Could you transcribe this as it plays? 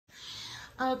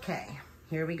Okay,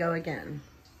 here we go again.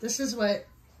 This is what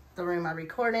the room I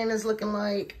record in is looking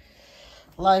like.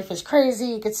 Life is crazy.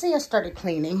 You can see I started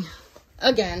cleaning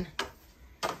again.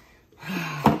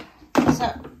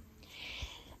 So,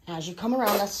 as you come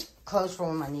around, that's clothes for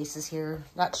one of my nieces here.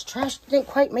 That's trash. Didn't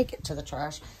quite make it to the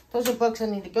trash. Those are books I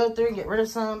need to go through and get rid of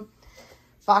some.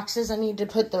 Boxes I need to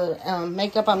put the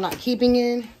makeup I'm not keeping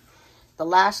in. The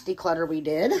last declutter we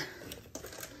did.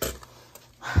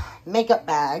 Makeup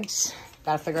bags.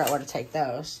 Gotta figure out where to take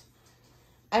those.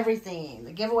 Everything.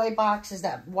 The giveaway box is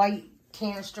that white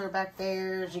canister back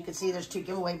there. As you can see, there's 2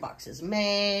 giveaway boxes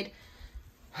made.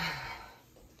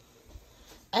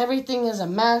 Everything is a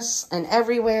mess and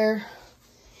everywhere.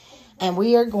 And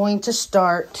we are going to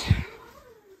start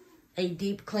a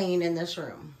deep clean in this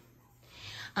room.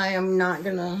 I am not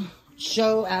going to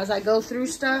show as I go through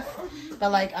stuff,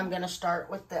 but like I'm going to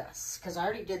start with this because I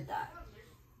already did that.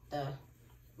 The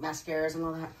mascaras and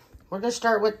all that. We're going to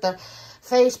start with the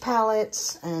face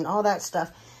palettes and all that stuff.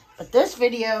 But this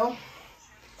video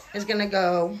is going to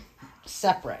go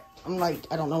separate. I'm like,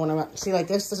 I don't know what I'm about. See, like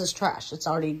this is trash. It's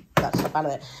already got stuff out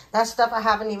of it. That stuff I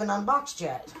haven't even unboxed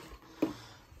yet.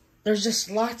 There's just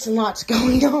lots and lots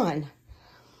going on.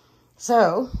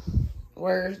 So,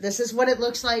 this is what it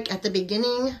looks like at the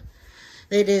beginning.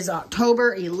 It is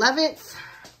October 11th.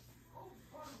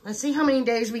 Let's see how many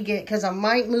days we get, because I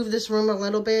might move this room a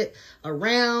little bit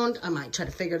around. I might try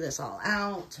to figure this all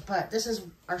out, but this is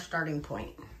our starting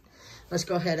point. Let's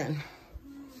go ahead and...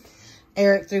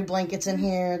 Eric threw blankets in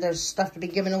here. There's stuff to be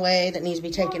given away that needs to be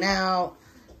taken out.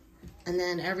 And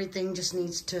then everything just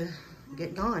needs to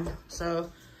get gone.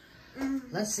 So,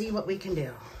 let's see what we can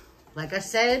do. Like I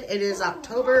said, it is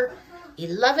October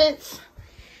 11th.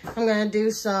 I'm going to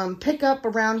do some pickup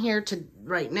around here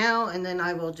right now, and then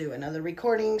I will do another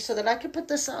recording so that I can put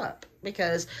this up,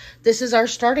 because this is our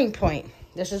starting point.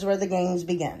 This is where the games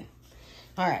begin.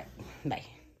 All right, bye.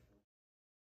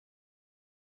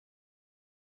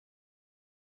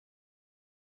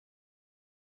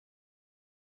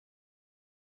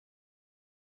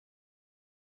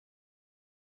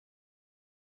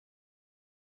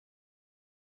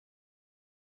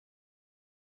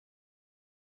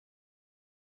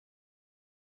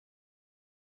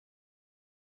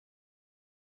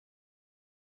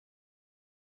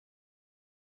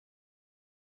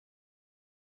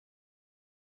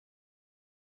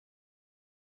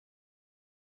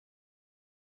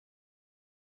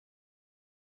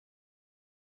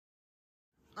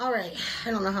 All right,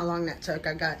 I don't know how long that took.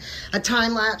 I got a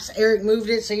time lapse. Eric moved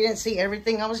it so you didn't see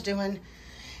everything I was doing.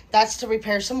 That's to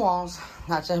repair some walls.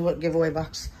 That's a giveaway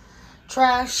box.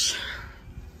 Trash.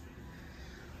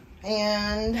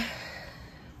 And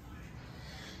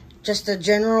just a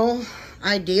general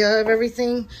idea of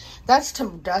everything. That's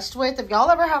to dust with. If y'all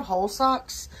ever have hole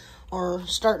socks or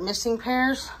start missing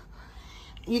pairs,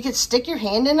 you could stick your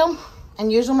hand in them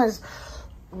and use them as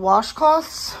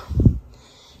washcloths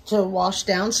to wash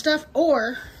down stuff,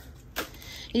 or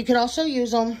you could also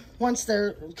use them once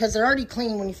because they're already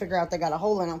clean when you figure out they got a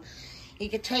hole in them. You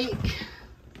could take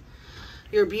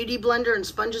your beauty blender and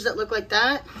sponges that look like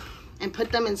that and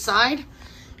put them inside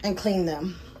and clean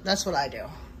them. That's what I do.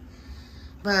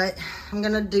 But I'm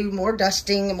gonna do more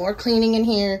dusting and more cleaning in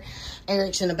here.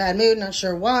 Eric's in a bad mood, not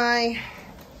sure why.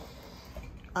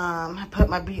 I put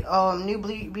my new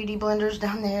beauty blenders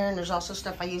down there, and there's also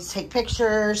stuff I use to take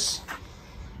pictures.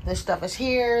 This stuff is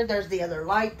here. There's the other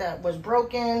light that was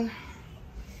broken.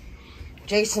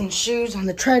 Jason's shoes on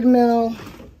the treadmill.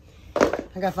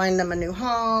 I gotta find them a new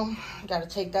home. Gotta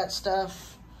take that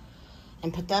stuff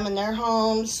and put them in their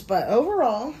homes. But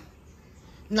overall,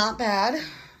 not bad.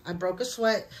 I broke a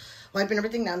sweat, wiping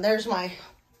everything down. There's my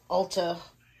Ulta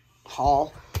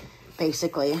haul,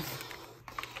 basically.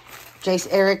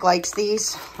 Eric likes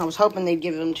these. I was hoping they'd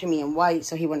give them to me in white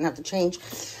so he wouldn't have to change.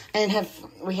 And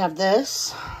we have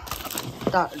this.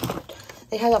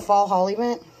 They had a fall haul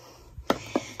event.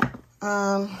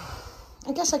 I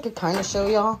guess I could kind of show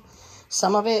y'all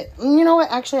some of it. You know what?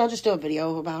 Actually, I'll just do a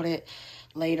video about it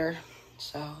later.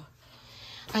 So,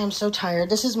 I am so tired.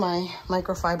 This is my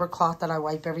microfiber cloth that I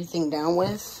wipe everything down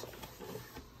with.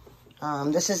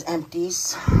 This is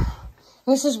Empty's.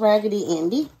 This is Raggedy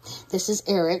Andy. This is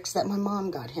Eric's that my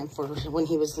mom got him for when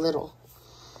he was little.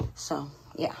 So,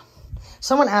 yeah.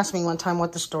 Someone asked me one time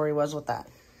what the story was with that.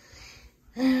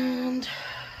 And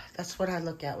that's what I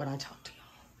look at when I talk to y'all.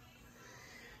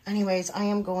 Anyways, I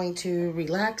am going to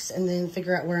relax and then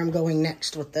figure out where I'm going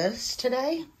next with this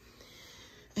today.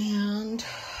 And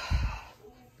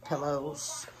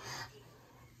pillows.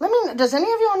 Does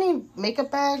any of y'all need makeup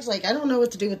bags? Like, I don't know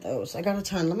what to do with those. I got a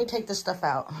ton. Let me take this stuff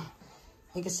out.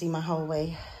 You can see my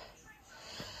hallway.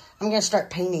 I'm going to start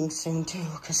painting soon too,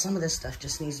 because some of this stuff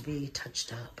just needs to be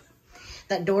touched up.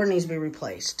 That door needs to be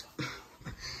replaced.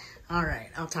 All right,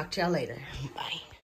 I'll talk to y'all later. Bye.